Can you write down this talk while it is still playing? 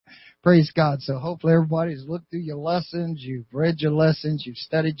Praise God. So hopefully everybody's looked through your lessons. You've read your lessons. You've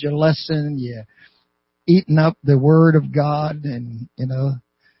studied your lesson. You've eaten up the Word of God and,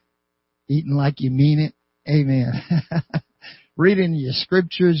 eating like you mean it. Amen. Reading your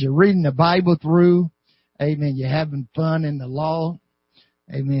scriptures. You're reading the Bible through. Amen. You're having fun in the law.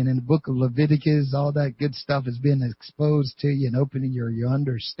 Amen. In the book of Leviticus, all that good stuff has been exposed to you and opening your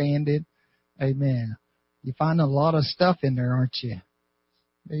understanding. Amen. You find a lot of stuff in there, aren't you?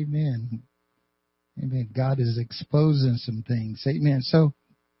 Amen. Amen. God is exposing some things. Amen. So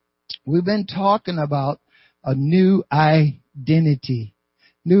we've been talking about a new identity.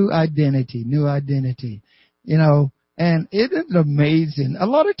 New identity. New identity. And it is amazing. A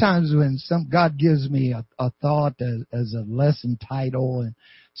lot of times when God gives me a thought as a lesson title and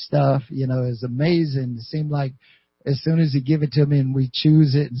stuff, it's amazing. It seems like as soon as He give it to me and we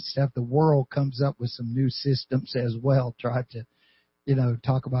choose it and stuff, the world comes up with some new systems as well. Try to,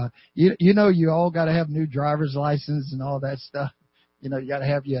 talk about, you all got to have new driver's license and all that stuff. You got to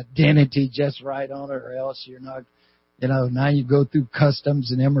have your identity just right on it or else you're not, now you go through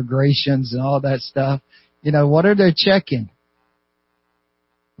customs and immigrations and all that stuff. What are they checking?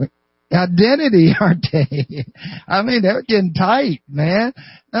 Identity, aren't they? I mean, they're getting tight, man.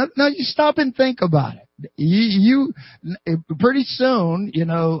 Now you stop and think about it. You pretty soon,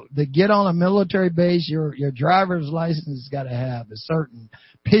 to get on a military base, your driver's license has got to have a certain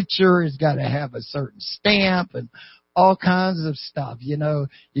picture, it's got to have a certain stamp and all kinds of stuff. You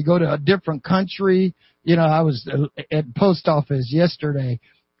go to a different country. I was at the post office yesterday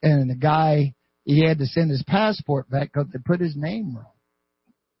and the guy, he had to send his passport back because they put his name wrong.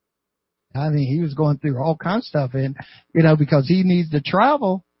 I mean, he was going through all kinds of stuff and, because he needs to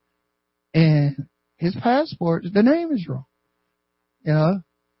travel and his passport, the name is wrong.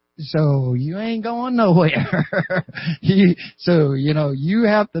 So you ain't going nowhere. So, you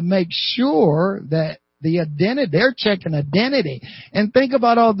have to make sure that the identity, they're checking identity. And think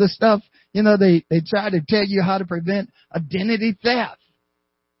about all the stuff, they try to tell you how to prevent identity theft.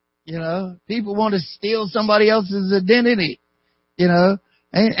 People want to steal somebody else's identity.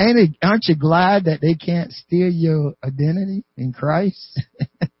 Aren't you glad that they can't steal your identity in Christ?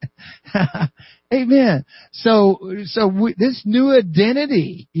 Amen. So this new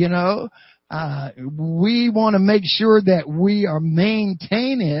identity, we want to make sure that we are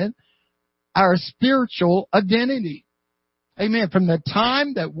maintaining our spiritual identity. Amen. From the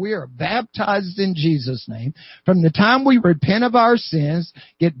time that we are baptized in Jesus' name, from the time we repent of our sins,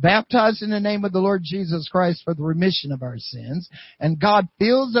 get baptized in the name of the Lord Jesus Christ for the remission of our sins, and God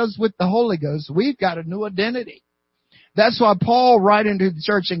fills us with the Holy Ghost, we've got a new identity. That's why Paul, writing to the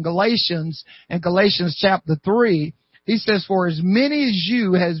church in Galatians chapter 3, he says, for as many as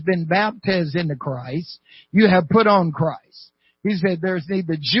you has been baptized into Christ, you have put on Christ. He said, there's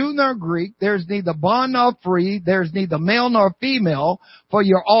neither Jew nor Greek, there's neither bond nor free, there's neither male nor female, for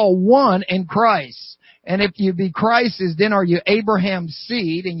you're all one in Christ. And if you be Christ's, then are you Abraham's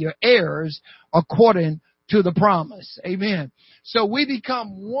seed and your heirs according to the promise. Amen. So we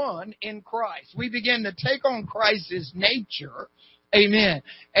become one in Christ. We begin to take on Christ's nature. Amen.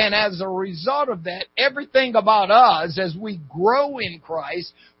 And as a result of that, everything about us as we grow in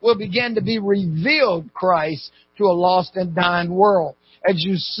Christ will begin to be revealed Christ to a lost and dying world. As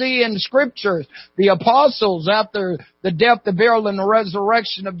you see in the scriptures, the apostles, after the death, the burial, and the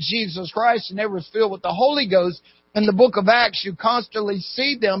resurrection of Jesus Christ, and they were filled with the Holy Ghost, in the book of Acts, you constantly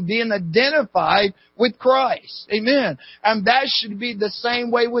see them being identified with Christ. Amen. And that should be the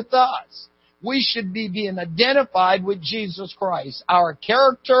same way with us. We should be being identified with Jesus Christ. Our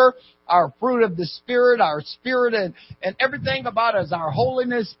character, our fruit of the Spirit, our spirit, and everything about us, our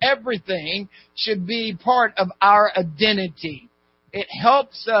holiness, everything should be part of our identity. It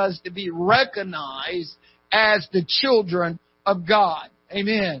helps us to be recognized as the children of God.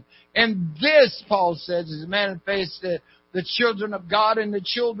 Amen. And this, Paul says, is manifested the children of God and the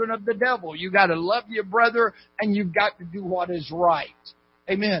children of the devil. You got to love your brother and you've got to do what is right.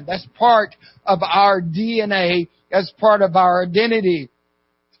 Amen. That's part of our DNA. That's part of our identity.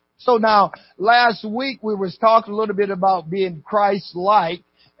 So now, last week we was talking a little bit about being Christ-like.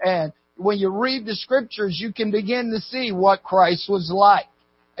 And when you read the scriptures, you can begin to see what Christ was like.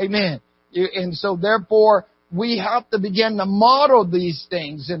 Amen. And so therefore, we have to begin to model these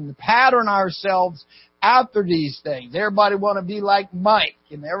things and pattern ourselves after these things. Everybody want to be like Mike,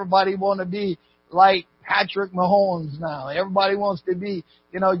 and everybody want to be like Patrick Mahomes now. Everybody wants to be,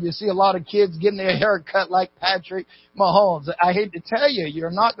 you see a lot of kids getting their hair cut like Patrick Mahomes. I hate to tell you, you're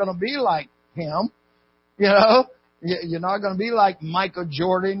not going to be like him. You're not going to be like Michael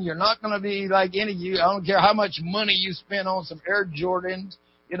Jordan. You're not going to be like any of you. I don't care how much money you spend on some Air Jordans.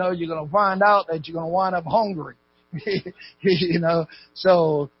 you're going to find out that you're going to wind up hungry.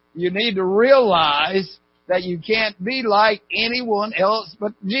 So you need to realize that you can't be like anyone else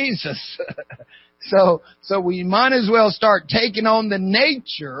but Jesus. So we might as well start taking on the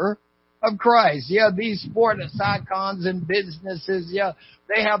nature of Christ. Yeah, these sports icons and businesses, yeah,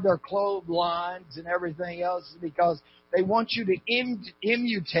 they have their clothes lines and everything else because they want you to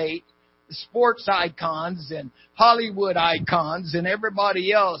imitate sports icons and Hollywood icons and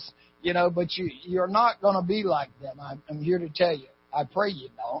everybody else, but you're not going to be like them. I'm here to tell you. I pray you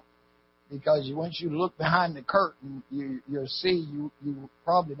don't, because once you look behind the curtain, you'll see you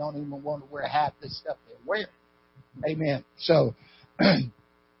probably don't even want to wear half the stuff they're wearing. Amen. So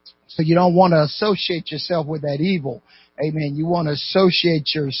you don't want to associate yourself with that evil. Amen. You want to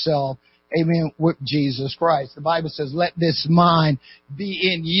associate yourself, amen, with Jesus Christ. The Bible says, let this mind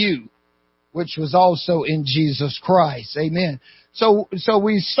be in you, which was also in Jesus Christ. Amen. So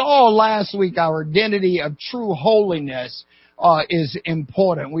we saw last week our identity of true holiness is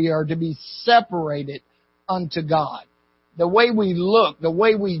important. We are to be separated unto God. The way we look, the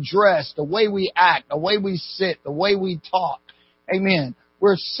way we dress, the way we act, the way we sit, the way we talk. Amen.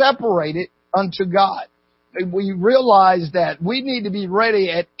 We're separated unto God. We realize that we need to be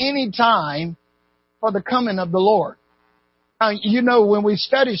ready at any time for the coming of the Lord. Now, when we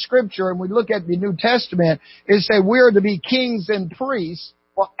study Scripture and we look at the New Testament, it says we're to be kings and priests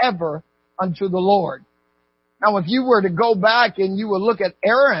forever unto the Lord. Now, if you were to go back and you would look at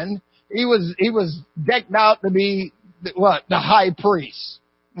Aaron, he was decked out to be the high priest.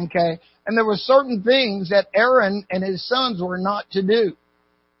 Okay, and there were certain things that Aaron and his sons were not to do.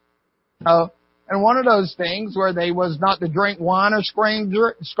 And one of those things where they was not to drink wine or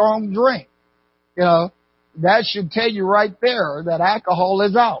strong drink. That should tell you right there that alcohol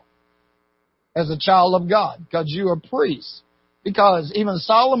is out as a child of God, because you're a priest. Because even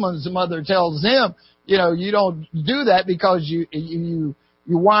Solomon's mother tells him, you don't do that because you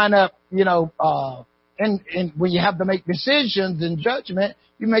wind up, and when you have to make decisions and judgment,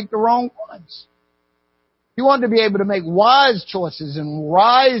 you make the wrong ones. You want to be able to make wise choices and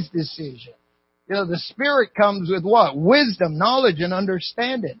wise decisions. The Spirit comes with what? Wisdom, knowledge, and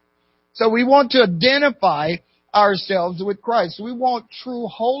understanding. So we want to identify ourselves with Christ. We want true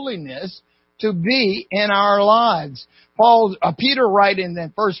holiness to be in our lives. Peter writing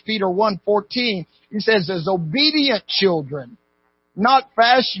in 1 Peter 1:14, he says, as obedient children, not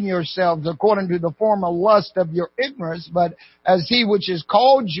fashion yourselves according to the former lust of your ignorance, but as he which has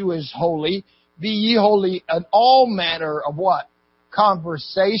called you is holy, be ye holy in all manner of what?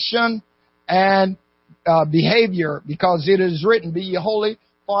 Conversation and behavior, because it is written, be ye holy,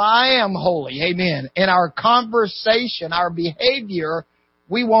 for I am holy. Amen. In our conversation, our behavior,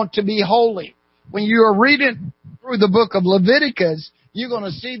 we want to be holy. When you are reading through the book of Leviticus, you're going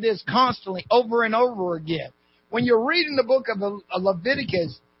to see this constantly over and over again. When you're reading the book of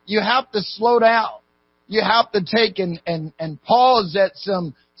Leviticus, you have to slow down. You have to take and pause at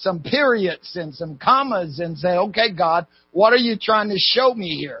some periods and some commas and say, okay, God, what are you trying to show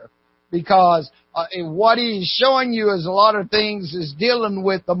me here? Because what he's showing you is a lot of things is dealing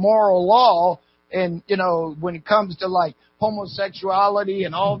with the moral law. And, when it comes to like homosexuality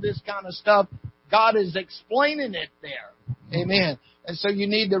and all this kind of stuff, God is explaining it there. Amen. And so you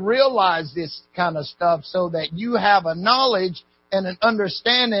need to realize this kind of stuff so that you have a knowledge and an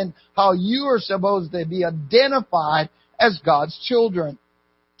understanding how you are supposed to be identified as God's children.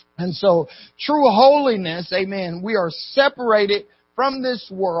 And so true holiness, amen, we are separated from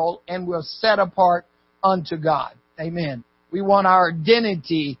this world and we're set apart unto God. Amen. We want our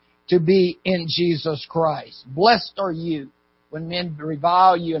identity to be in Jesus Christ. Blessed are you when men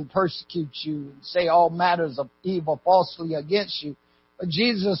revile you and persecute you and say all matters of evil falsely against you. But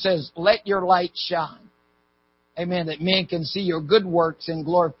Jesus says, let your light shine. Amen. That men can see your good works and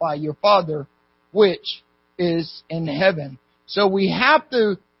glorify your Father, which is in heaven. So we have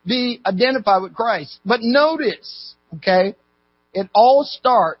to be identified with Christ. But notice, okay, it all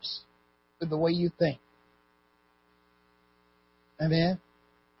starts with the way you think. Amen.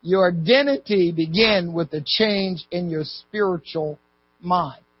 Your identity begins with a change in your spiritual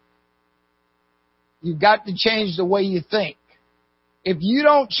mind. You've got to change the way you think. If you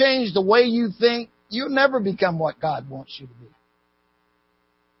don't change the way you think, you'll never become what God wants you to be.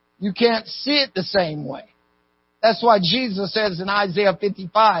 You can't see it the same way. That's why Jesus says in Isaiah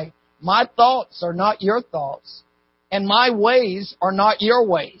 55, my thoughts are not your thoughts, and my ways are not your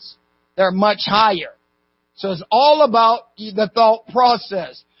ways. They're much higher. So it's all about the thought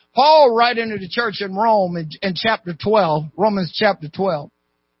process. Paul, writing to the church in Rome in chapter 12, Romans chapter 12,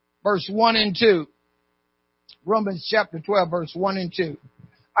 verse 1 and 2. Romans chapter 12, verse 1 and 2.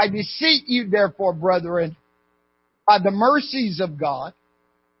 I beseech you, therefore, brethren, by the mercies of God,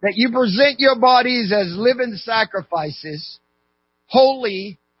 that you present your bodies as living sacrifices,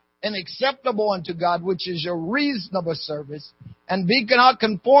 holy and acceptable unto God, which is your reasonable service, and be not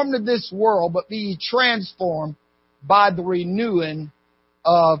conformed to this world, but be ye transformed by the renewing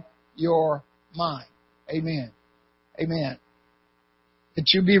of your mind. Amen. Amen. That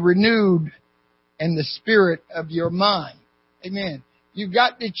you be renewed in the spirit of your mind. Amen. You've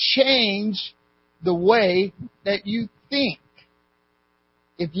got to change the way that you think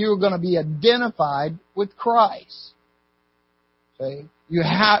if you're going to be identified with Christ. Okay?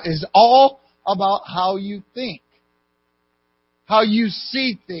 It's all about how you think, how you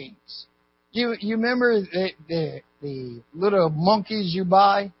see things. You remember the little monkeys you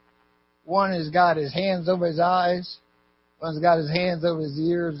buy? One has got his hands over his eyes, one's got his hands over his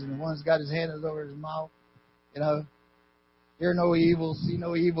ears, and one's got his hands over his mouth. You know, hear no evil, see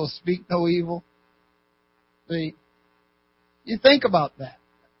no evil, speak no evil. See, you think about that.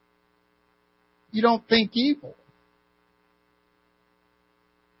 You don't think evil.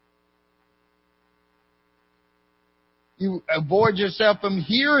 You avoid yourself from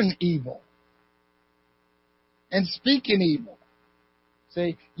hearing evil and speaking evil.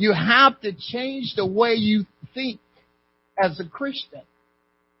 See, you have to change the way you think as a Christian.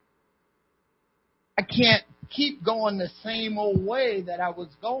 I can't keep going the same old way that I was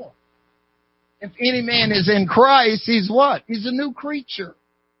going. If any man is in Christ, he's what? He's a new creature.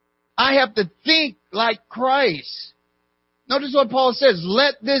 I have to think like Christ. Notice what Paul says,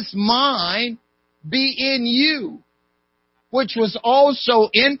 let this mind be in you, which was also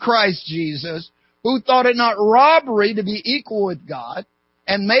in Christ Jesus, who thought it not robbery to be equal with God,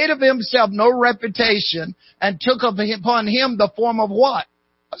 and made of himself no reputation, and took upon him the form of what?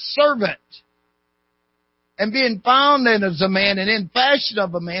 A servant. And being found in as a man, and in fashion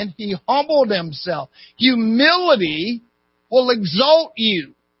of a man, he humbled himself. Humility will exalt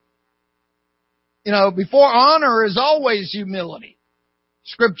you. You know, before honor is always humility.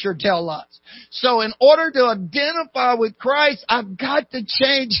 Scripture tells us. So in order to identify with Christ, I've got to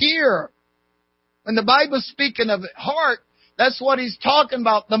change here. When the Bible's speaking of heart, that's what he's talking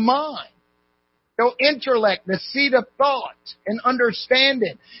about, the mind. Your intellect, the seat of thought and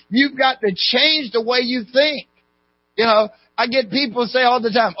understanding. You've got to change the way you think. You know, I get people say all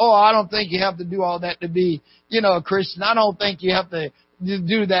the time, oh, I don't think you have to do all that to be, a Christian. I don't think you have to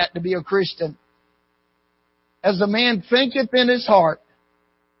do that to be a Christian. As a man thinketh in his heart,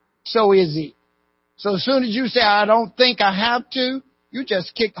 so is he. So as soon as you say, I don't think I have to, you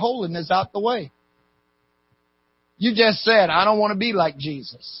just kicked holiness out the way. You just said, I don't want to be like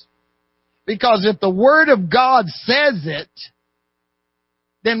Jesus. Because if the Word of God says it,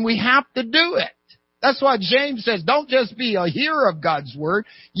 then we have to do it. That's why James says, don't just be a hearer of God's Word.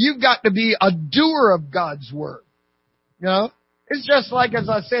 You've got to be a doer of God's Word. You know? It's just like, as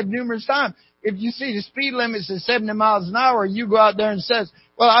I said numerous times, if you see the speed limit is 70 miles an hour, you go out there and says,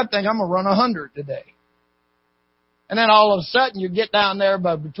 well, I think I'm going to run 100 today. And then all of a sudden you get down there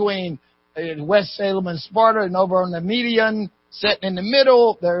between West Salem and Sparta, and over on the median, sitting in the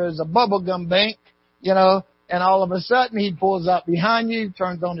middle, there is a bubblegum bank, and all of a sudden he pulls up behind you,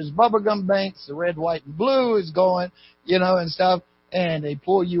 turns on his bubblegum banks, the red, white, and blue is going, and stuff, and they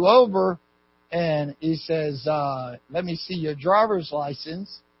pull you over, and he says, let me see your driver's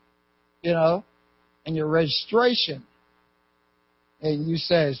license, and your registration. And you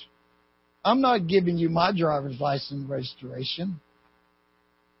says, I'm not giving you my driver's license and registration.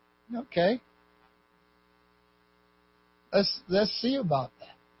 Okay. Let's see about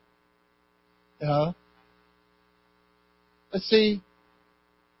that. Let's see.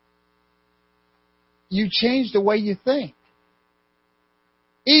 You change the way you think.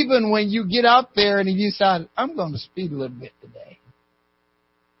 Even when you get out there and you decide, I'm going to speed a little bit today.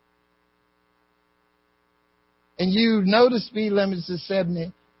 And you know the speed limit is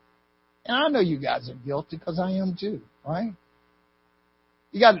 70. And I know you guys are guilty because I am too, right?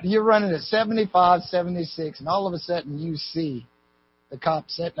 You're running at 75, 76, and all of a sudden you see the cop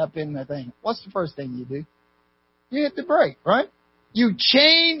setting up in the thing. What's the first thing you do? You hit the brake, right? You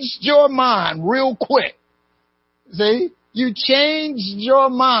changed your mind real quick. See? You changed your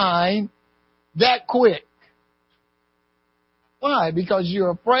mind that quick. Why? Because you're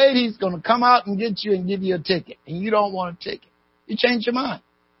afraid he's going to come out and get you and give you a ticket, and you don't want a ticket. You change your mind.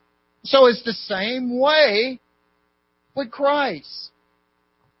 So it's the same way with Christ.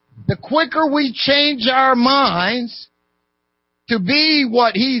 The quicker we change our minds to be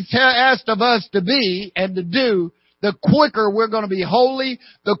what He's asked of us to be and to do, the quicker we're going to be holy,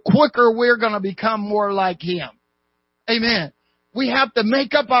 the quicker we're going to become more like Him. Amen. We have to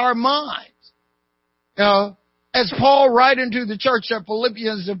make up our minds. You know, as Paul writing to the church at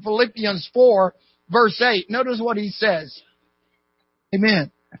Philippians in Philippians 4, verse 8, notice what he says.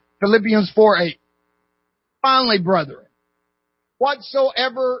 Amen. Philippians 4:8. Finally, brethren,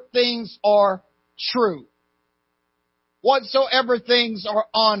 whatsoever things are true, whatsoever things are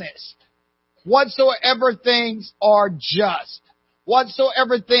honest, whatsoever things are just,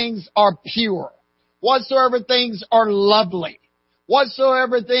 whatsoever things are pure, whatsoever things are lovely,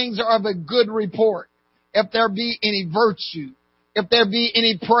 whatsoever things are of a good report, if there be any virtue, if there be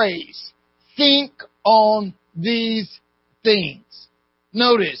any praise, think on these things.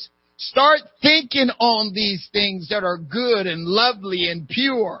 Notice, start thinking on these things that are good and lovely and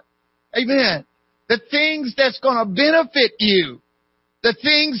pure. Amen. The things that's going to benefit you. The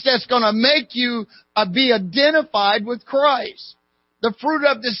things that's going to make you be identified with Christ. The fruit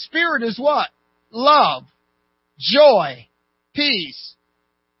of the Spirit is what? Love, joy, peace,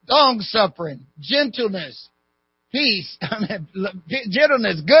 long-suffering, gentleness,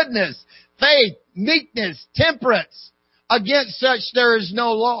 gentleness, goodness, faith, meekness, temperance. Against such there is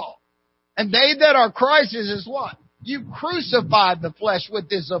no law. And they that are Christ's is what? You crucified the flesh with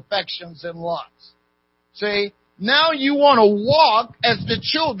its affections and lusts. See? Now you want to walk as the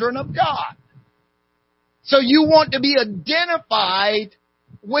children of God. So you want to be identified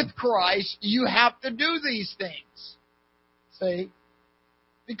with Christ. You have to do these things. See?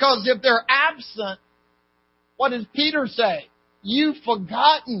 Because if they're absent, what does Peter say? You've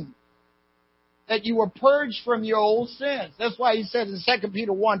forgotten that you were purged from your old sins. That's why he says in 2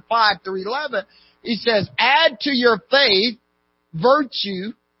 Peter 1:5-11, he says, add to your faith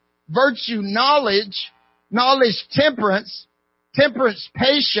virtue, knowledge, temperance,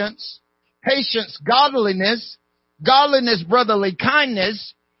 patience, godliness, brotherly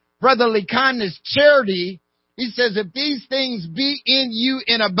kindness, charity. He says, if these things be in you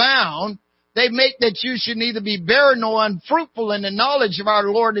and abound, they make that you should neither be barren nor unfruitful in the knowledge of our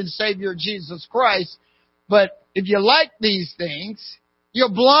Lord and Savior Jesus Christ. But if you like these things, you're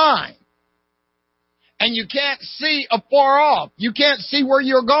blind. And you can't see afar off. You can't see where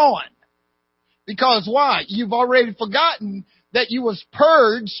you're going. Because why? You've already forgotten that you was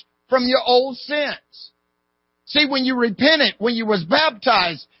purged from your old sins. See, when you repented, when you was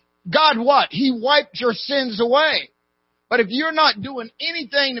baptized, God what? He wiped your sins away. But if you're not doing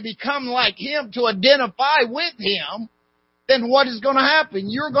anything to become like Him, to identify with Him, then what is going to happen?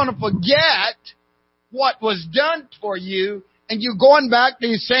 You're going to forget what was done for you, and you're going back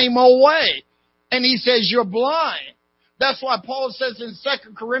the same old way. And He says you're blind. That's why Paul says in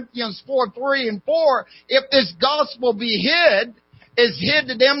 2 Corinthians 4:3-4, if this gospel be hid, is hid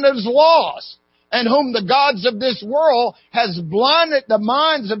to them that is lost, and whom the gods of this world has blinded the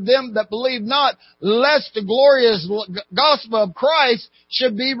minds of them that believe not, lest the glorious gospel of Christ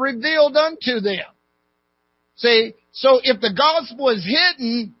should be revealed unto them. See, so if the gospel is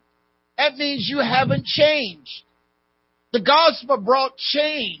hidden, that means you haven't changed. The gospel brought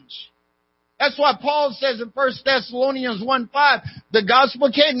change. That's why Paul says in 1 Thessalonians 1:5, the gospel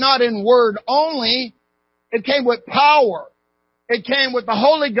came not in word only, it came with power. It came with the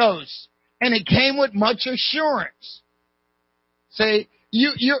Holy Ghost. And it came with much assurance. See,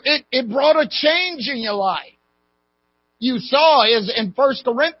 it brought a change in your life. You saw is in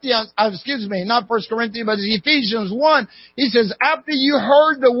Ephesians 1, he says, after you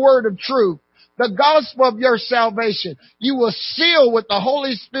heard the word of truth, the gospel of your salvation, you were sealed with the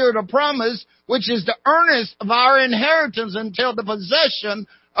Holy Spirit of promise, which is the earnest of our inheritance until the possession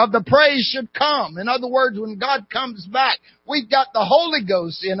of the praise should come. In other words, when God comes back, we've got the Holy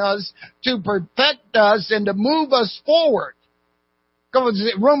Ghost in us to perfect us and to move us forward. Because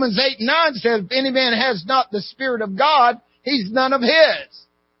Romans 8:9 says, if any man has not the Spirit of God, he's none of His.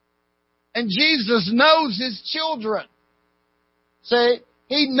 And Jesus knows His children. See,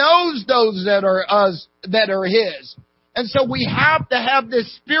 He knows those that are His. And so we have to have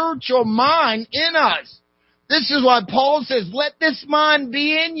this spiritual mind in us. This is why Paul says, let this mind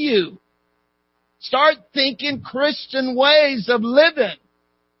be in you. Start thinking Christian ways of living,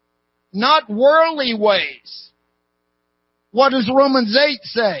 not worldly ways. What does Romans 8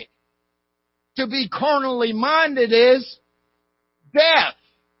 say? To be carnally minded is death.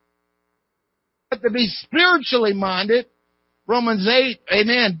 But to be spiritually minded, Romans 8,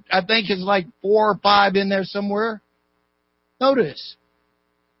 amen, I think it's like 4 or 5 in there somewhere. Notice.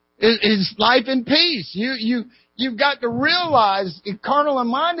 It's life and peace. You've got to realize if carnal and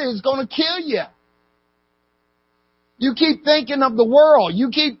minded is going to kill you. You keep thinking of the world.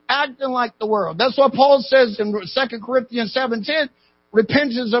 You keep acting like the world. That's what Paul says in 2 Corinthians 7:10.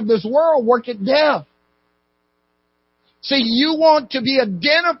 Repentance of this world worketh death. See, you want to be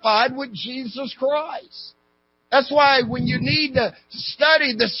identified with Jesus Christ. That's why when you need to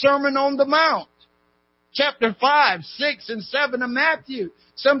study the Sermon on the Mount, chapter 5, 6, and 7 of Matthew,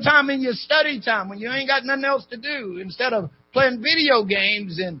 sometime in your study time when you ain't got nothing else to do, instead of playing video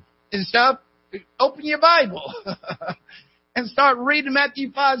games and stuff, open your Bible and start reading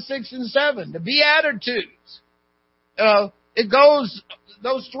Matthew 5, 6, and 7, the Beatitudes. It goes,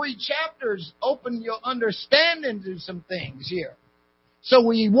 those 3 chapters open your understanding to some things here. So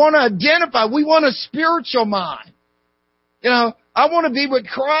we want to identify, we want a spiritual mind. I want to be with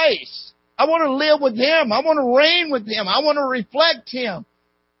Christ. I want to live with Him. I want to reign with Him. I want to reflect Him.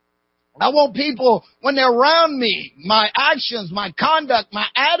 I want people, when they're around me, my actions, my conduct, my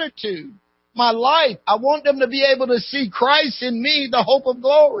attitude, my life, I want them to be able to see Christ in me, the hope of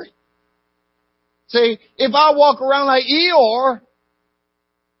glory. See, if I walk around like Eeyore,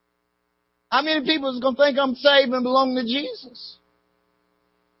 how many people is going to think I'm saved and belong to Jesus?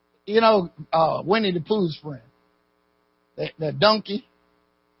 Winnie the Pooh's friend, the donkey.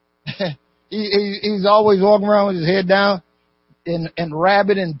 He's always walking around with his head down, and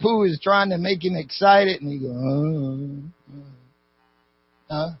Rabbit and Pooh is trying to make him excited, and he goes,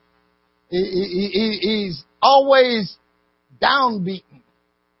 he's always downbeaten.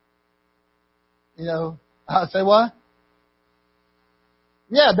 I say what?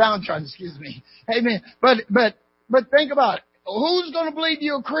 Yeah, downtrodden, excuse me. Amen. But think about it. Who's going to believe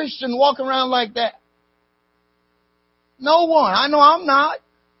you're a Christian walking around like that? No one. I know I'm not.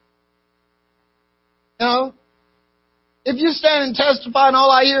 If you stand and testify and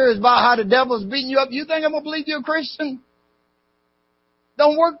all I hear is about how the devil's beating you up, you think I'm going to believe you're a Christian?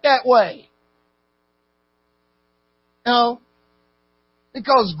 Don't work that way.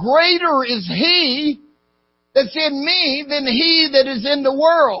 Because greater is He that's in me than he that is in the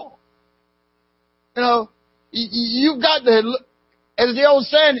world. You've got to, as the old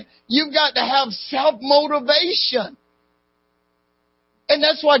saying, you've got to have self-motivation. And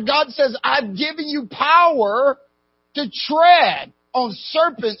that's why God says, I've given you power to tread on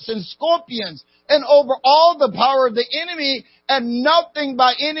serpents and scorpions and over all the power of the enemy, and nothing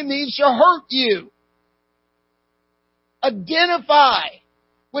by any means shall hurt you. Identify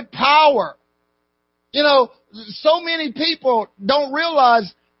with power. So many people don't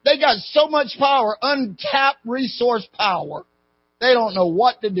realize they got so much power, untapped resource power. They don't know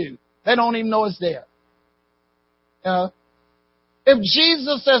what to do. They don't even know it's there. If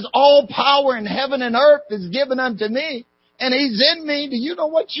Jesus says all power in heaven and earth is given unto me, and He's in me, do you know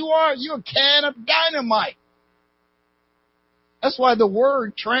what you are? You're a can of dynamite. That's why the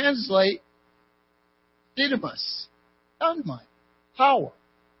word translates dynamis, dynamite, power.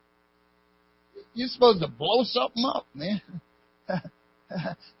 You're supposed to blow something up, man.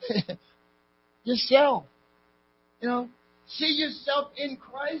 Yourself. See yourself in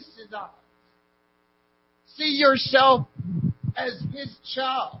Christ's eyes. See yourself as His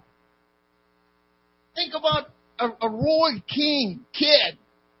child. Think about a royal king kid.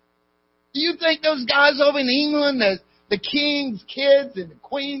 Do you think those guys over in England, the king's kids and the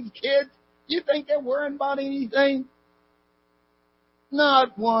queen's kids, you think they're worrying about anything?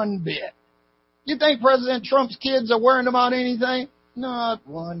 Not one bit. You think President Trump's kids are worrying about anything? Not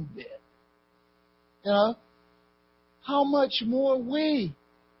one bit. How much more we?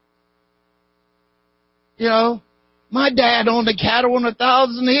 My dad owned the cattle on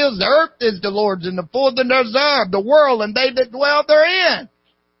 1,000 hills. The earth is the Lord's and the fullness thereof, the world and they that dwell therein.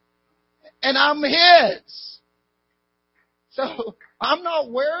 And I'm His. So I'm not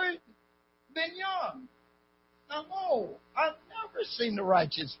worried. Been young. I'm old. I've never seen the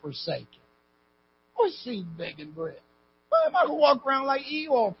righteous forsaken or seed begging bread. Why am I going to walk around like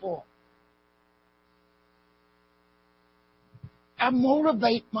Eeyore for? I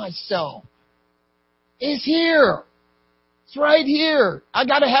motivate myself. It's here. It's right here. I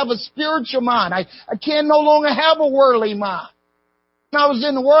got to have a spiritual mind. I can no longer have a worldly mind. When I was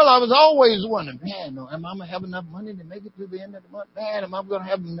in the world, I was always wondering, man, am I going to have enough money to make it to the end of the month? Man, am I going to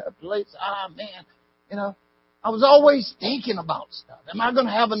have enough place? Man, I was always thinking about stuff. Am I going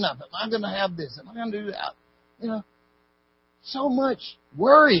to have enough? Am I going to have this? Am I going to do that? So much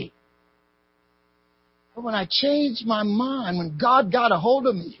worry. But when I changed my mind, when God got a hold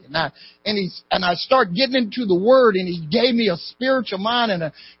of me, and I start getting into the Word, and He gave me a spiritual mind and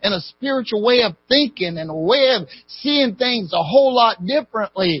a spiritual way of thinking and a way of seeing things a whole lot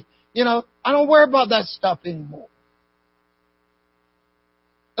differently, I don't worry about that stuff anymore.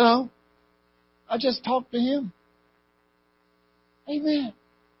 I just talk to Him. Amen.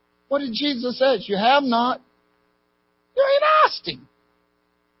 What did Jesus say? You have not. You ain't asked Him.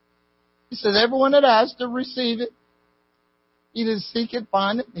 He says, everyone that asks to receive it. He that seeketh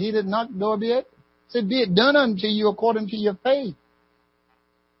findeth, he that knocketh the door be opened. It said, be it done unto you according to your faith.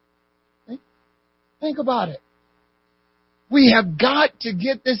 Think about it. We have got to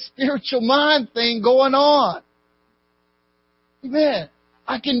get this spiritual mind thing going on. Amen.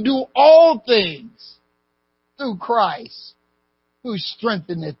 I can do all things through Christ who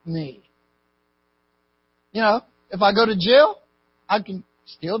strengtheneth me. You know, if I go to jail, I can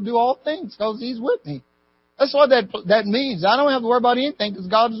still do all things because He's with me. That's what that means. I don't have to worry about anything because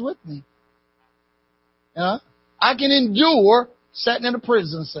God is with me. You know, I can endure sitting in a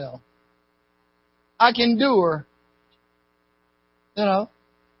prison cell. I can endure, you know.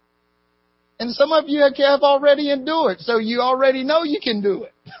 And some of you have already endured, so you already know you can do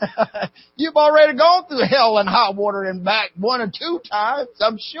it. You've already gone through hell and hot water and back 1 or 2 times,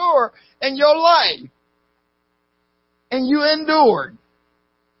 I'm sure, in your life. And you endured.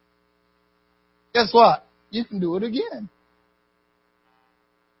 Guess what? You can do it again.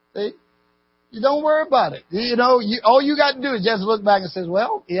 See? You don't worry about it. You know, all you got to do is just look back and say,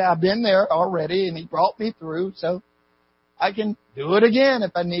 well, yeah, I've been there already and He brought me through, so I can do it again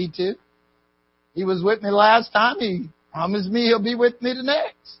if I need to. He was with me last time. He promised me He'll be with me the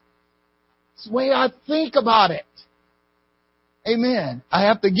next. It's the way I think about it. Amen. I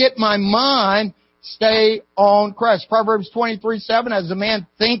have to get my mind stay on Christ. Proverbs 23:7, as a man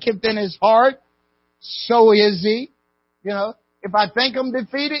thinketh in his heart, so is he. You know, if I think I'm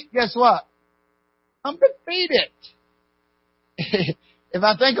defeated, guess what? I'm defeated. If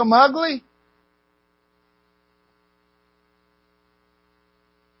I think I'm ugly,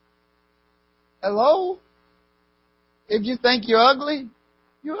 hello? If you think you're ugly,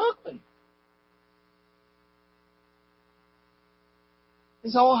 you're ugly.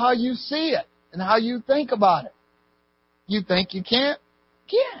 It's all how you see it and how you think about it. You think you can't?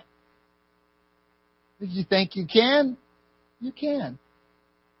 Can't. If you think you can, you can.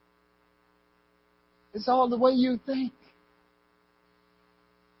 It's all the way you think.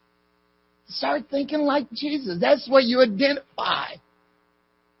 Start thinking like Jesus. That's what you identify,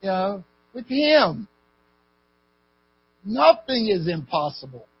 you know, with Him. Nothing is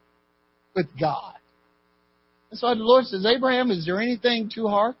impossible with God. That's why the Lord says, Abraham, is there anything too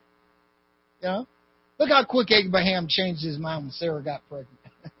hard? You know? Look how quick Abraham changed his mind when Sarah got pregnant.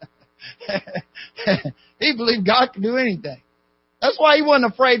 He believed God could do anything. That's why he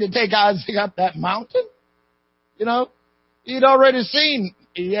wasn't afraid to take Isaac up that mountain. You know, he'd already seen,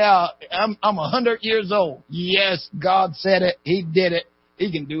 yeah, I'm 100 years old. Yes, God said it. He did it.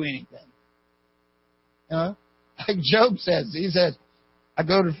 He can do anything. You know, like Job says, he says, I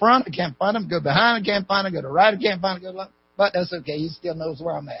go to the front, I can't find him. Go behind, I can't find him. Go to the right, I can't find him. Go to the left. But that's okay. He still knows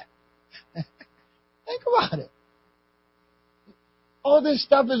where I'm at. Think about it. All this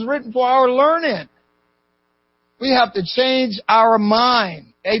stuff is written for our learning. We have to change our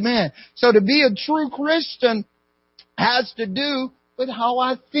mind. Amen. So to be a true Christian has to do with how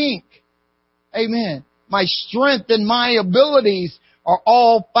I think. Amen. My strength and my abilities are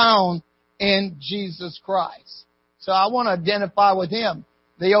all found in Jesus Christ. So I want to identify with Him.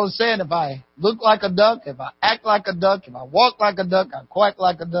 The old saying, if I look like a duck, if I act like a duck, if I walk like a duck, I quack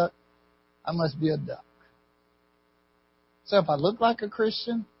like a duck, I must be a duck. So if I look like a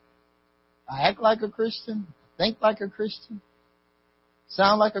Christian, I act like a Christian, think like a Christian,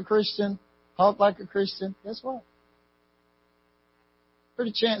 sound like a Christian, talk like a Christian, guess what?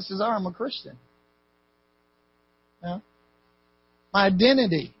 Pretty chances are I'm a Christian. You know? My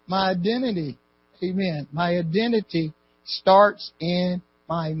identity, amen, my identity starts in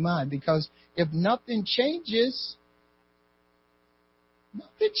my mind. Because if nothing changes,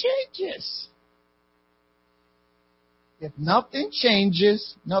 nothing changes. If nothing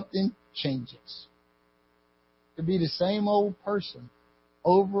changes, nothing changes. To be the same old person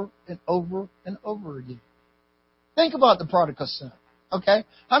over and over and over again. Think about the prodigal son. Okay?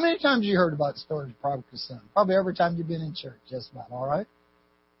 How many times have you heard about the story of the prodigal son? Probably every time you've been in church, just about, all right?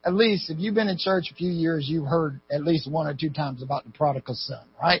 At least, if you've been in church a few years, you've heard at least 1 or 2 times about the prodigal son,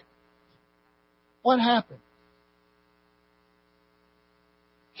 right? What happened?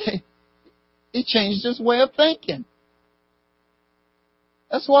 He changed his way of thinking.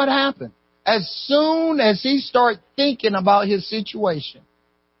 That's what happened. As soon as he started thinking about his situation,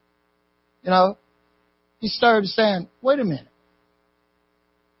 you know, he started saying, wait a minute.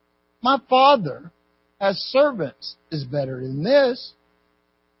 My father has servants is better than this.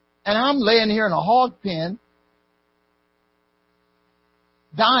 And I'm laying here in a hog pen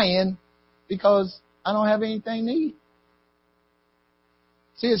dying because I don't have anything to eat.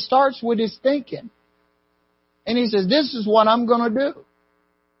 See, it starts with his thinking. And he says, this is what I'm going to do.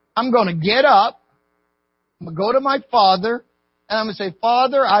 I'm going to get up. I'm going to go to my father. And I'm going to say,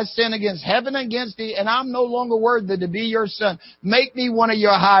 Father, I sin against heaven and against thee, and I'm no longer worthy to be your son. Make me one of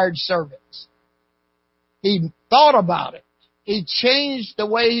your hired servants. He thought about it. He changed the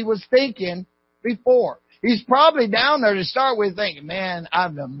way he was thinking before. He's probably down there to start with thinking, man,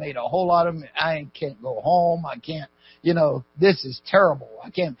 I've done made a whole lot of, I can't go home. I can't, this is terrible. I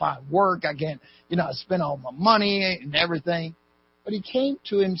can't find work. I can't, I spent all my money and everything. But he came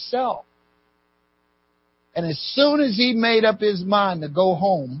to himself. And as soon as he made up his mind to go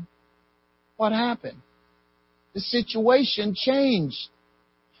home, what happened? The situation changed.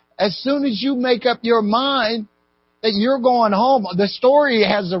 As soon as you make up your mind that you're going home, the story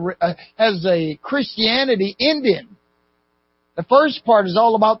has a Christianity ending. The first part is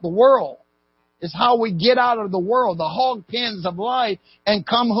all about the world. It's how we get out of the world, the hog pens of life, and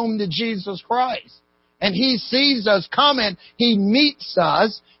come home to Jesus Christ. And He sees us coming. He meets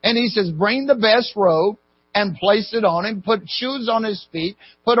us, and He says, bring the best robe and place it on him, put shoes on his feet,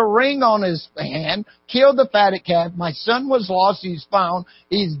 put a ring on his hand, kill the fatted calf. My son was lost, he's found.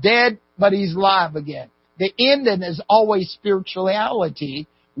 He's dead, but he's alive again. The ending is always spirituality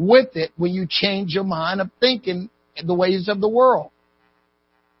with it when you change your mind of thinking the ways of the world.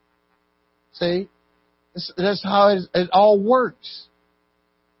 See? That's how it all works.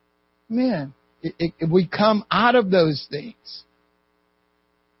 Man, we come out of those things.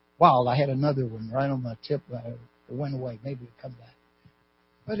 Wow, I had another one right on my tip. It went away. Maybe it'll come back.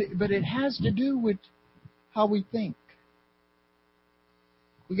 But it has to do with how we think.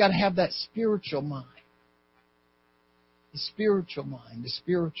 We got to have that spiritual mind. The spiritual mind. The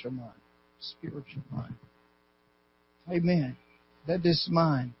spiritual mind. The spiritual mind. Amen. That is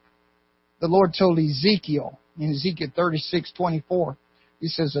mine. The Lord told Ezekiel in Ezekiel 36:24, He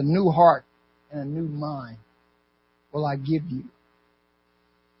says, a new heart and a new mind will I give you.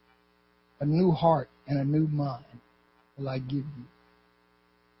 A new heart and a new mind will I give you.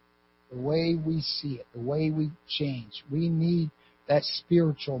 The way we see it, the way we change, we need that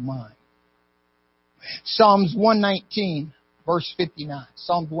spiritual mind. Psalms 119, verse 59.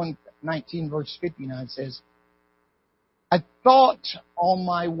 Psalms 119, verse 59 says, I thought on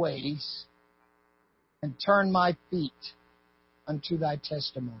my ways and turned my feet unto thy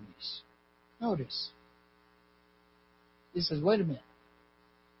testimonies. Notice. He says, wait a minute.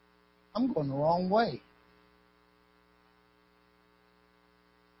 I'm going the wrong way.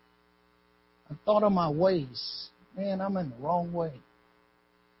 I thought of my ways. Man, I'm in the wrong way.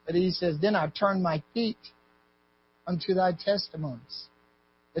 But he says, then I turned my feet unto thy testimonies.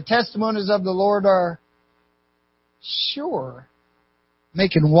 The testimonies of the Lord are sure,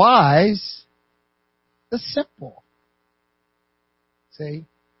 making wise the simple. See?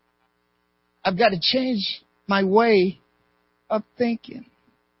 I've got to change my way of thinking.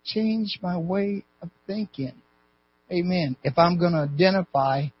 Change my way of thinking. Amen. If I'm going to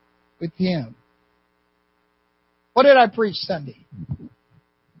identify with Him. What did I preach Sunday?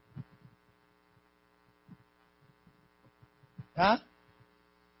 Huh?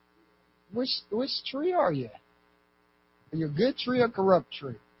 Which tree are you? Are you a good tree or a corrupt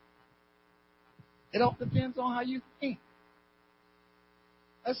tree? It all depends on how you think.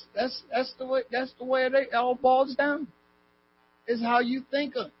 That's the way it all boils down. Is how you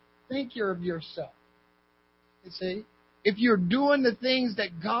think of yourself. You see? If you're doing the things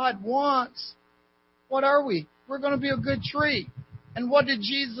that God wants, what are we? We're going to be a good tree. And what did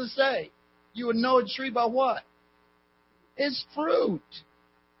Jesus say? You would know a tree by what? Its fruit.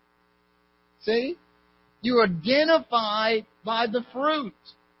 See? You identify by the fruit.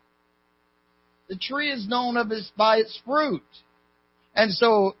 The tree is known by its fruit. And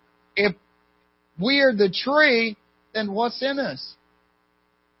so, if we're the tree, then what's in us?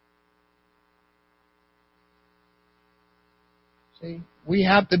 See, we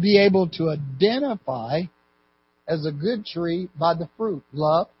have to be able to identify as a good tree by the fruit.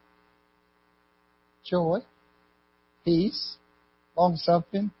 Love, joy, peace,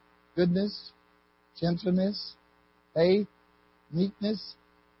 long-suffering, goodness, gentleness, faith, meekness,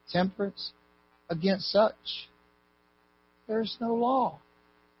 temperance. Against such, there is no law.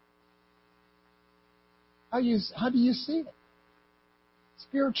 How do you see it?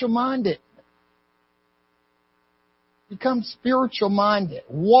 Spiritual minded. Become spiritual minded.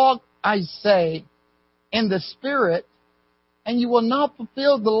 Walk, I say, in the Spirit, and you will not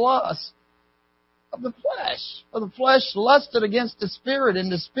fulfill the lust of the flesh. For the flesh lusted against the Spirit,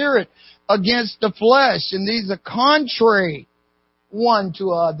 and the Spirit against the flesh. And these are contrary one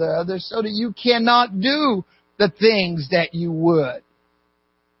to other, so that you cannot do the things that you would.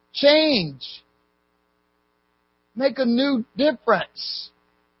 Change. Make a new difference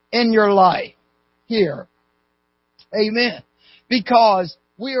in your life here. Amen. Because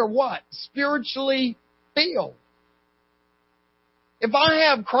we are what? Spiritually filled. If I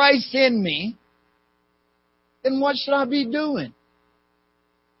have Christ in me, then what should I be doing?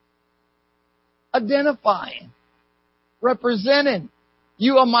 Identifying, representing.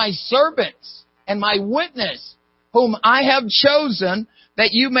 You are my servants and my witness, whom I have chosen, that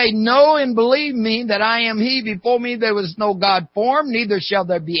you may know and believe me, that I am He. Before me there was no God formed, neither shall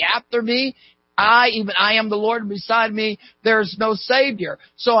there be after me. I am the Lord, beside me there is no Savior.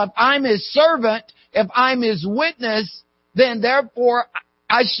 So if I'm His servant, if I'm His witness, then therefore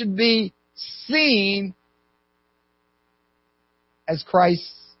I should be seen as Christ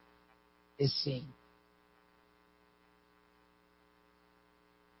is seen.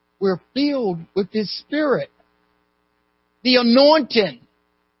 We're filled with His Spirit. The anointing.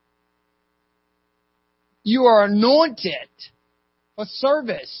 You are anointed for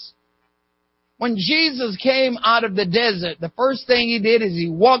service. When Jesus came out of the desert, the first thing He did is He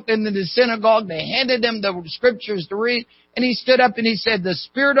walked into the synagogue. They handed Him the scriptures to read. And He stood up and He said, the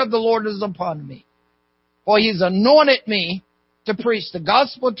Spirit of the Lord is upon me. For He's anointed me to preach the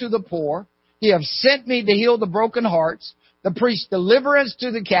gospel to the poor. He has sent me to heal the broken hearts, to preach deliverance to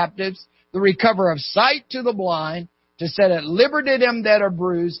the captives, the recover of sight to the blind, to set at liberty them that are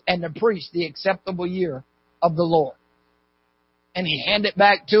bruised, and to preach the acceptable year of the Lord. And He handed it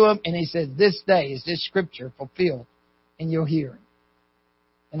back to him, and He said, this day is this scripture fulfilled in your hearing.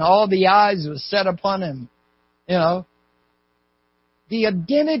 And all the eyes were set upon Him. You know, the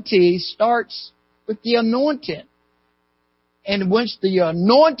identity starts with the anointed. And once the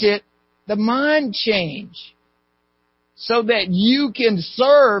anointed, the mind change. So that you can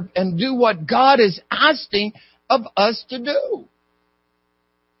serve and do what God is asking of us to do.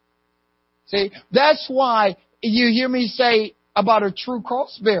 See, that's why you hear me say about a true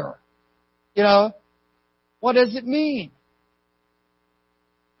cross bearer. You know, what does it mean?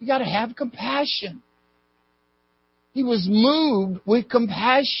 You got to have compassion. He was moved with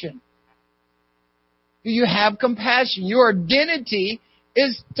compassion. Do you have compassion? Your identity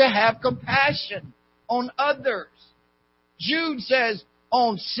is to have compassion on others. Jude says,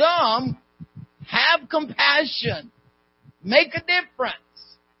 on some, have compassion. Make a difference.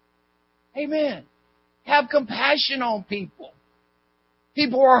 Amen. Have compassion on people.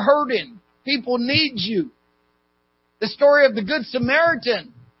 People are hurting. People need you. The story of the Good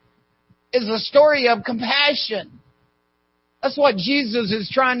Samaritan is a story of compassion. That's what Jesus is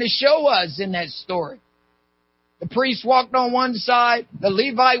trying to show us in that story. The priest walked on one side, the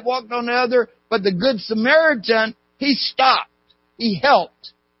Levite walked on the other, but the Good Samaritan, he stopped. He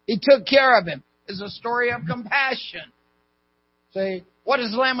helped. He took care of him. It's a story of compassion. See, what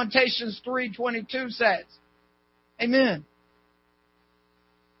does Lamentations 3:22 says? Amen.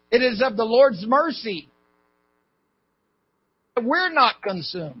 It is of the Lord's mercy that we're not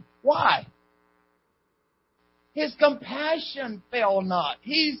consumed. Why? His compassion fail not.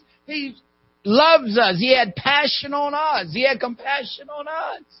 He loves us. He had passion on us. He had compassion on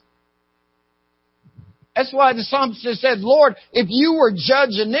us. That's why the psalmist said, Lord, if you were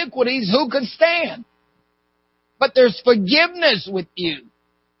judge iniquities, who could stand? But there's forgiveness with you.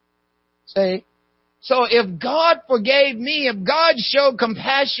 See? So if God forgave me, if God showed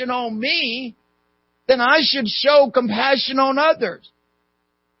compassion on me, then I should show compassion on others.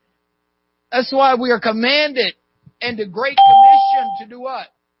 That's why we are commanded in the Great Commission to do what?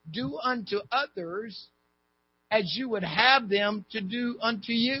 Do unto others as you would have them to do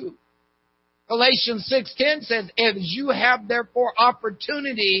unto you. Galatians 6:10 says, as you have therefore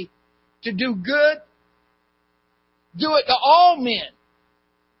opportunity to do good, do it to all men,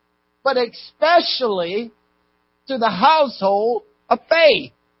 but especially to the household of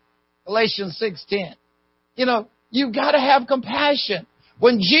faith. Galatians 6:10. You know, you've got to have compassion.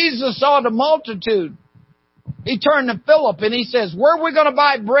 When Jesus saw the multitude, He turned to Philip and He says, where are we going to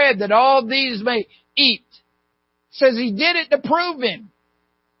buy bread that all these may eat? Says He did it to prove Him.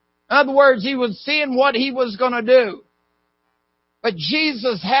 In other words, He was seeing what He was going to do. But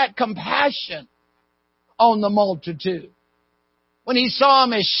Jesus had compassion on the multitude. When He saw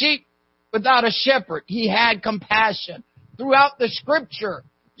them as sheep without a shepherd, He had compassion. Throughout the Scripture,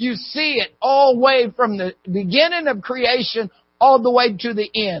 you see it all the way from the beginning of creation all the way to the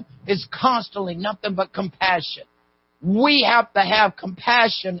end. It's constantly nothing but compassion. We have to have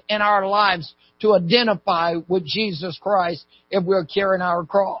compassion in our lives to identify with Jesus Christ if we're carrying our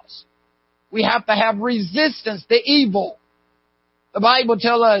cross. We have to have resistance to evil. The Bible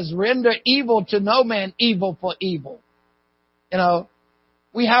tells us, render evil to no man, evil for evil. You know,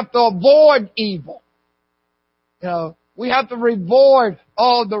 we have to avoid evil. You know, We have to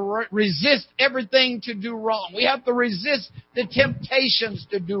resist everything to do wrong. We have to resist the temptations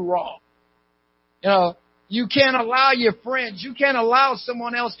to do wrong. You know, you can't allow your friends, you can't allow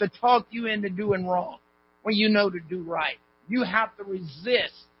someone else to talk you into doing wrong when you know to do right. You have to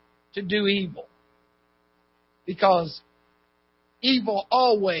resist to do evil. Because evil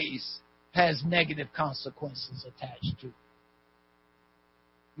always has negative consequences attached to it.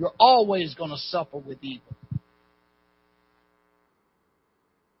 You're always going to suffer with evil.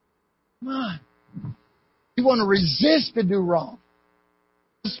 Come on. You want to resist to do wrong.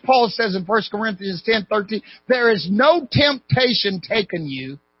 As Paul says in 1 Corinthians 10:13, there is no temptation taken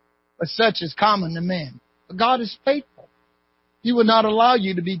you, but such is common to men. But God is faithful. He will not allow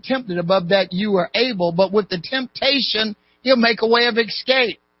you to be tempted above that you are able, but with the temptation, He'll make a way of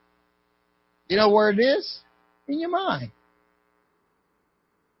escape. You know where it is? In your mind.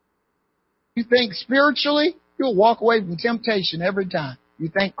 You think spiritually, you'll walk away from temptation every time. You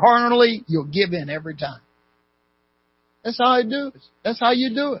think carnally, you'll give in every time. That's how I do it. That's how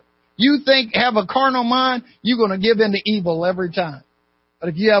you do it. You think, have a carnal mind, you're going to give in to evil every time. But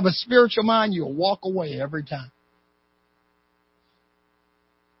if you have a spiritual mind, you'll walk away every time.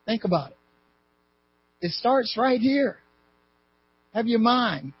 Think about it. It starts right here. Have your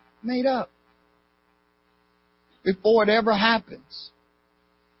mind made up before it ever happens.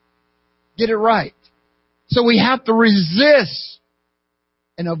 Get it right. So we have to resist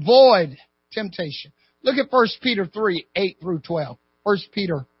and avoid temptation. Look at 1 Peter 3, 8 through 12. 1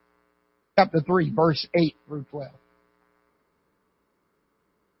 Peter chapter 3, verse 8 through 12.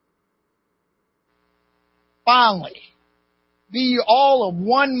 Finally, be ye all of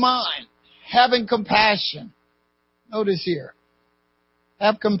one mind, having compassion. Notice here.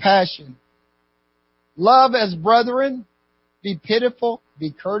 Have compassion. Love as brethren. Be pitiful.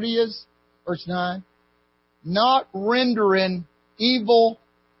 Be courteous. Verse 9. Not rendering evil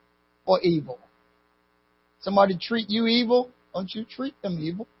for evil. Somebody treat you evil, don't you treat them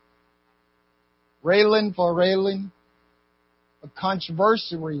evil. Railing for railing, but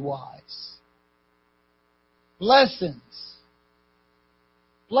controversy-wise. Blessings.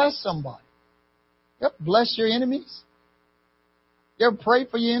 Bless somebody. Yep, bless your enemies. You ever pray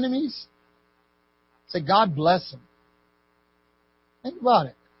for your enemies? Say, God bless them. Think about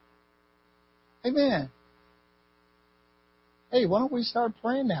it. Amen. Hey, why don't we start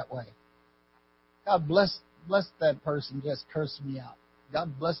praying that way? God bless that person just cursed me out.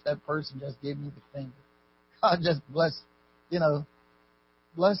 God bless that person just gave me the finger. God just bless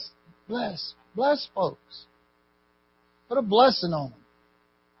folks. Put a blessing on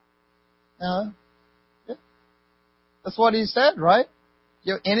them. Yeah. That's what He said, right?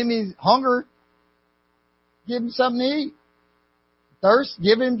 Your enemy's hunger, give him something to eat. Thirst,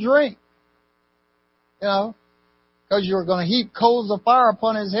 give him drink. Because you're going to heap coals of fire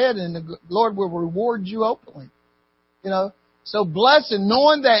upon his head and the Lord will reward you openly. So blessing,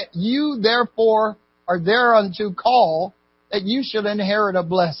 knowing that you therefore are thereunto called, that you should inherit a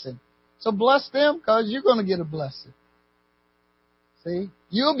blessing. So bless them because you're going to get a blessing. See?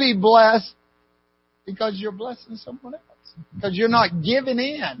 You'll be blessed because you're blessing someone else. Because you're not giving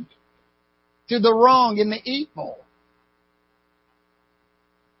in to the wrong and the evil.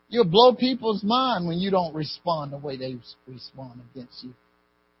 You'll blow people's mind when you don't respond the way they respond against you.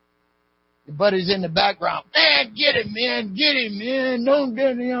 Your buddy's in the background. Man, get him, man. Get him, man. Don't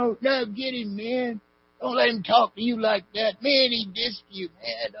get him, get him, man. Don't let him talk to you like that. Man, he dissed you,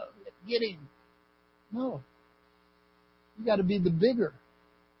 man. Get him. No. You got to be the bigger.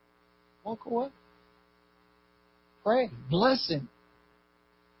 Walk away. Pray. Bless him.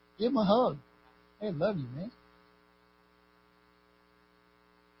 Give him a hug. Hey, I love you, man.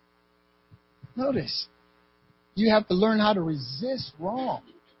 Notice, you have to learn how to resist wrong.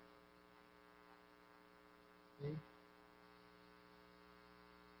 See?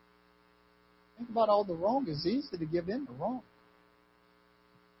 Think about all the wrong. It's easy to give in to wrong.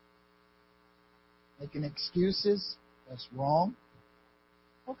 Making excuses, that's wrong.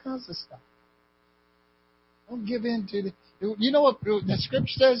 All kinds of stuff. Don't give in to the... You know what the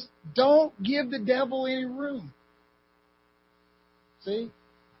Scripture says? Don't give the devil any room. See?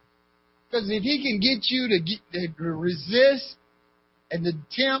 Because if he can get you to resist and to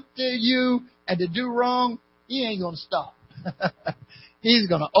tempt you and to do wrong, he ain't going to stop. He's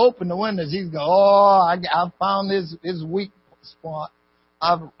going to open the windows. He's going, I found his weak spot.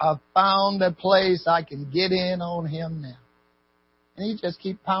 I've found a place I can get in on him now. And he just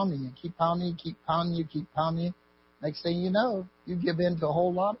keep pounding you, keep pounding you, keep pounding you, keep pounding you. Next thing you know, you give in to a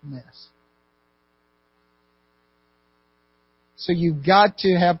whole lot of mess. So you've got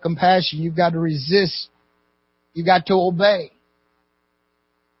to have compassion. You've got to resist You got to obey.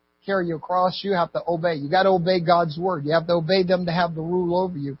 Carry your cross, you have to obey. You got to obey God's word. You have to obey them to have the rule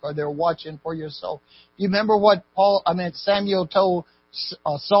over you, for they're watching for your soul. You remember what Samuel told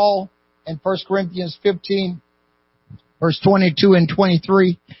Saul in 1 Corinthians 15, verse 22 and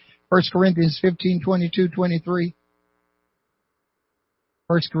 23. 1 Corinthians 15, 22, 23.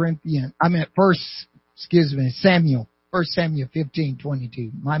 Samuel. 1 Samuel 15,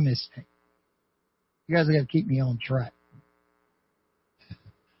 22. My mistake. You guys got to keep me on track.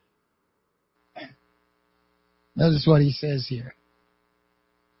 Notice what he says here.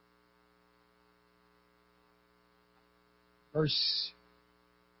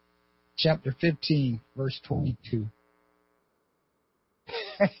 Chapter 15, verse 22.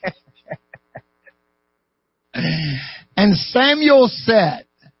 And Samuel said,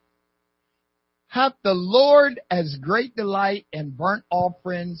 hath the Lord as great delight in burnt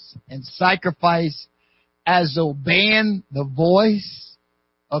offerings and sacrifice as obeying the voice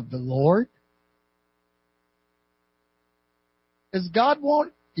of the Lord? Does God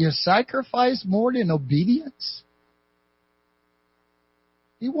want your sacrifice more than obedience?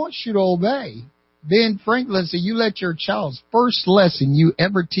 He wants you to obey. Ben Franklin said, you let your child's first lesson you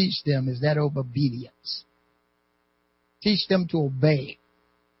ever teach them is that of obedience. Teach them to obey.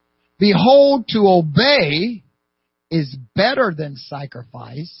 Behold, to obey is better than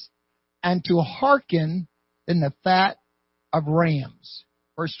sacrifice, and to hearken than the fat of rams.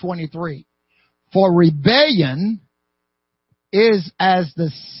 Verse 23. For rebellion is as the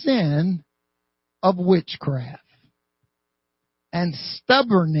sin of witchcraft, and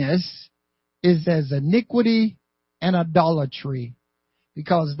stubbornness is as iniquity and idolatry.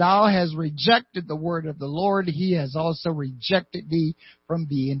 Because thou hast rejected the word of the Lord, he has also rejected thee from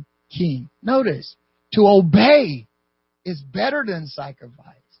being king. Notice, to obey is better than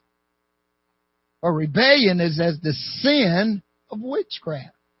sacrifice. For rebellion is as the sin of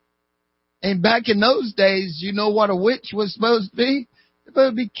witchcraft. And back in those days, you know what a witch was supposed to be? They're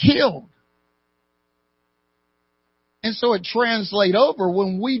supposed to be killed. And so it translates over,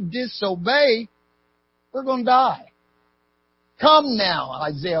 when we disobey, we're going to die. Come now,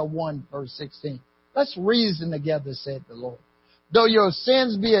 Isaiah 1, verse 16. Let's reason together, said the Lord. Though your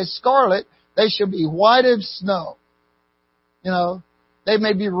sins be as scarlet, they shall be white as snow. You know, they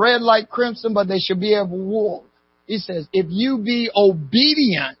may be red like crimson, but they shall be of wool. He says, if you be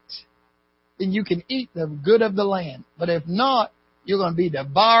obedient, then you can eat the good of the land. But if not, you're going to be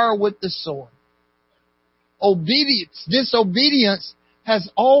devoured with the sword. Disobedience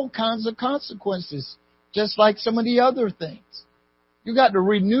has all kinds of consequences, just like some of the other things. You got to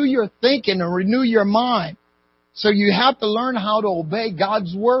renew your thinking and renew your mind. So you have to learn how to obey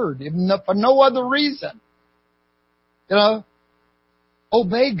God's word, for no other reason. You know,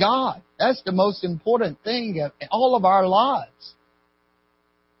 obey God. That's the most important thing in all of our lives.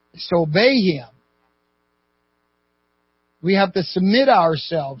 Is to obey Him. We have to submit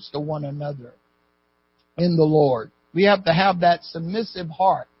ourselves to one another in the Lord. We have to have that submissive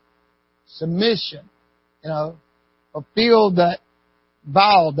heart. Submission. You know, fulfill that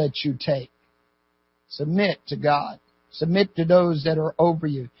vow that you take. Submit to God. Submit to those that are over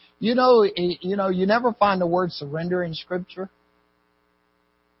you. You know, you never find the word surrender in Scripture.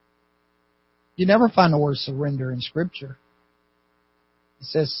 You never find the word surrender in Scripture. It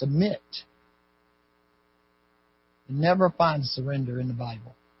says submit. You never find surrender in the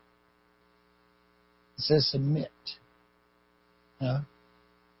Bible. It says submit. You know?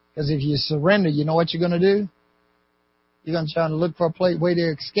 Because if you surrender, you know what you're going to do? You're going to try to look for a way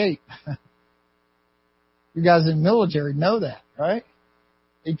to escape. You guys in the military know that, right?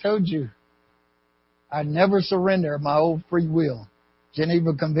 He told you, I never surrender my old free will.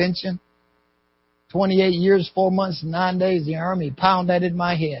 Geneva Convention, 28 years, 4 months, 9 days, the Army pound that in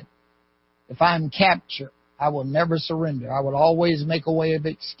my head. If I'm captured, I will never surrender. I will always make a way of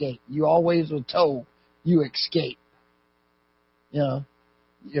escape. You always were told you escape. You know,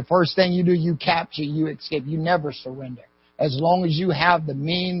 the first thing you do, you capture, you escape. You never surrender. As long as you have the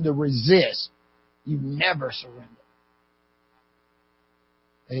means to resist, you never surrender.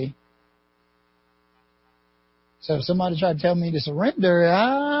 See? So if somebody tried to tell me to surrender,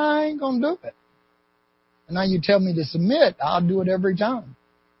 I ain't going to do it. And now you tell me to submit, I'll do it every time.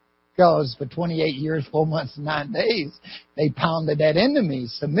 Because for 28 years, 4 months, 9 days, they pounded that into me,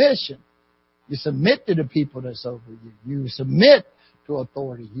 submission. You submit to the people that's over you. You submit to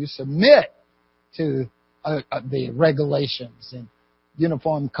authority. You submit to the regulations and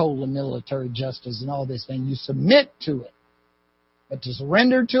uniform code of military justice and all this thing. You submit to it. But to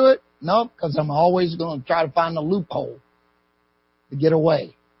surrender to it, no, because I'm always going to try to find a loophole to get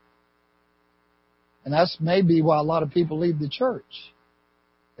away. And that's maybe why a lot of people leave the church.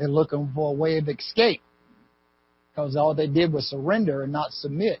 They're looking for a way of escape. Because all they did was surrender and not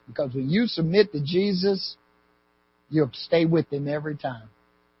submit. Because when you submit to Jesus, you'll stay with Him every time.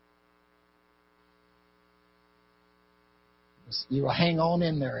 You'll hang on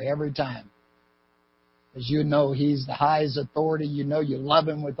in there every time. As you know He's the highest authority. You know you love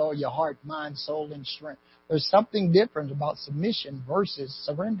Him with all your heart, mind, soul, and strength. There's something different about submission versus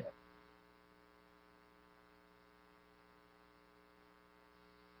surrender.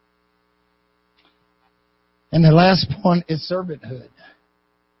 And the last point is servanthood.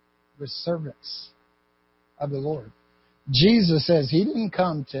 We're servants of the Lord. Jesus says He didn't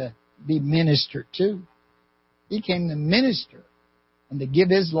come to be ministered to. He came to minister and to give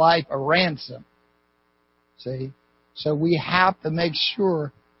His life a ransom. See? So we have to make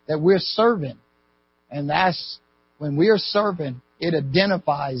sure that we're serving. And that's, when we are serving, it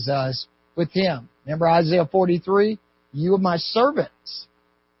identifies us with Him. Remember Isaiah 43? You are my servants.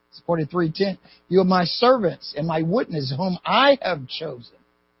 It's 43:10. You are my servants and my witness whom I have chosen,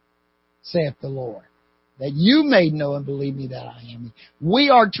 saith the Lord, that you may know and believe me that I am He. We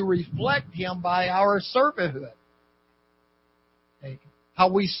are to reflect Him by our servanthood. Okay? How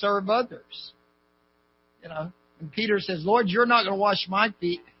we serve others. You know, and Peter says, Lord, you're not going to wash my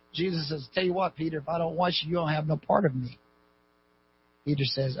feet. Jesus says, tell you what, Peter, if I don't wash you, you don't have no part of me. Peter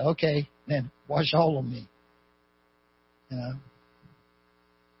says, okay, then wash all of me. You know,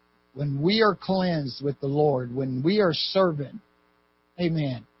 when we are cleansed with the Lord, when we are serving,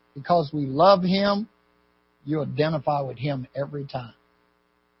 amen, because we love Him, you identify with Him every time.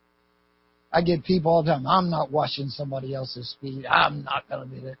 I get people all the time, I'm not washing somebody else's feet. I'm not going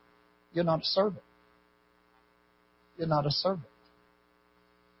to do that. You're not a servant. You're not a servant.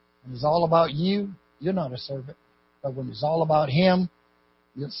 When it's all about you, you're not a servant. But when it's all about Him,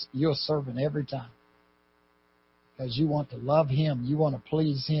 you're a servant every time. Because you want to love Him. You want to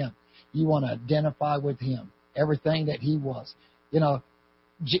please Him. You want to identify with Him. Everything that He was. You know,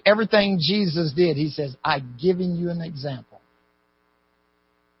 everything Jesus did, He says, I've given you an example.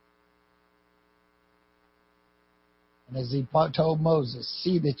 And as He told Moses,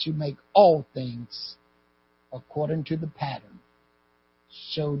 see that you make all things according to the pattern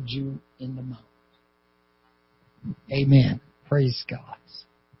showed you in the mount. Amen. Praise God.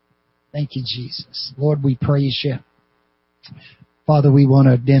 Thank you, Jesus. Lord, we praise You. Father, we want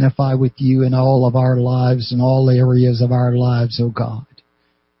to identify with You in all of our lives, in all areas of our lives, oh God.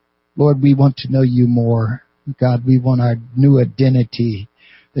 Lord, we want to know You more. God, we want our new identity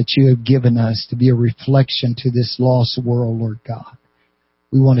that You have given us to be a reflection to this lost world, Lord God.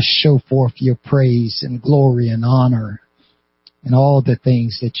 We want to show forth Your praise and glory and honor and all the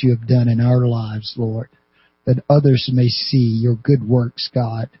things that You have done in our lives, Lord, that others may see Your good works,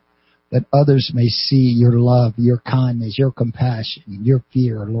 God, that others may see Your love, Your kindness, Your compassion, Your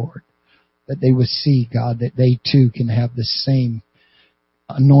fear, Lord, that they would see, God, that they too can have the same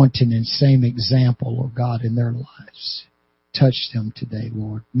anointing and same example, oh God, in their lives. Touch them today,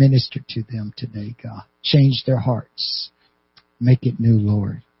 Lord. Minister to them today, God. Change their hearts. Make it new,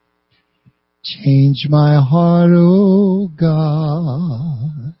 Lord. Change my heart, oh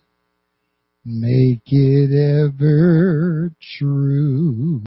God. Make it ever true.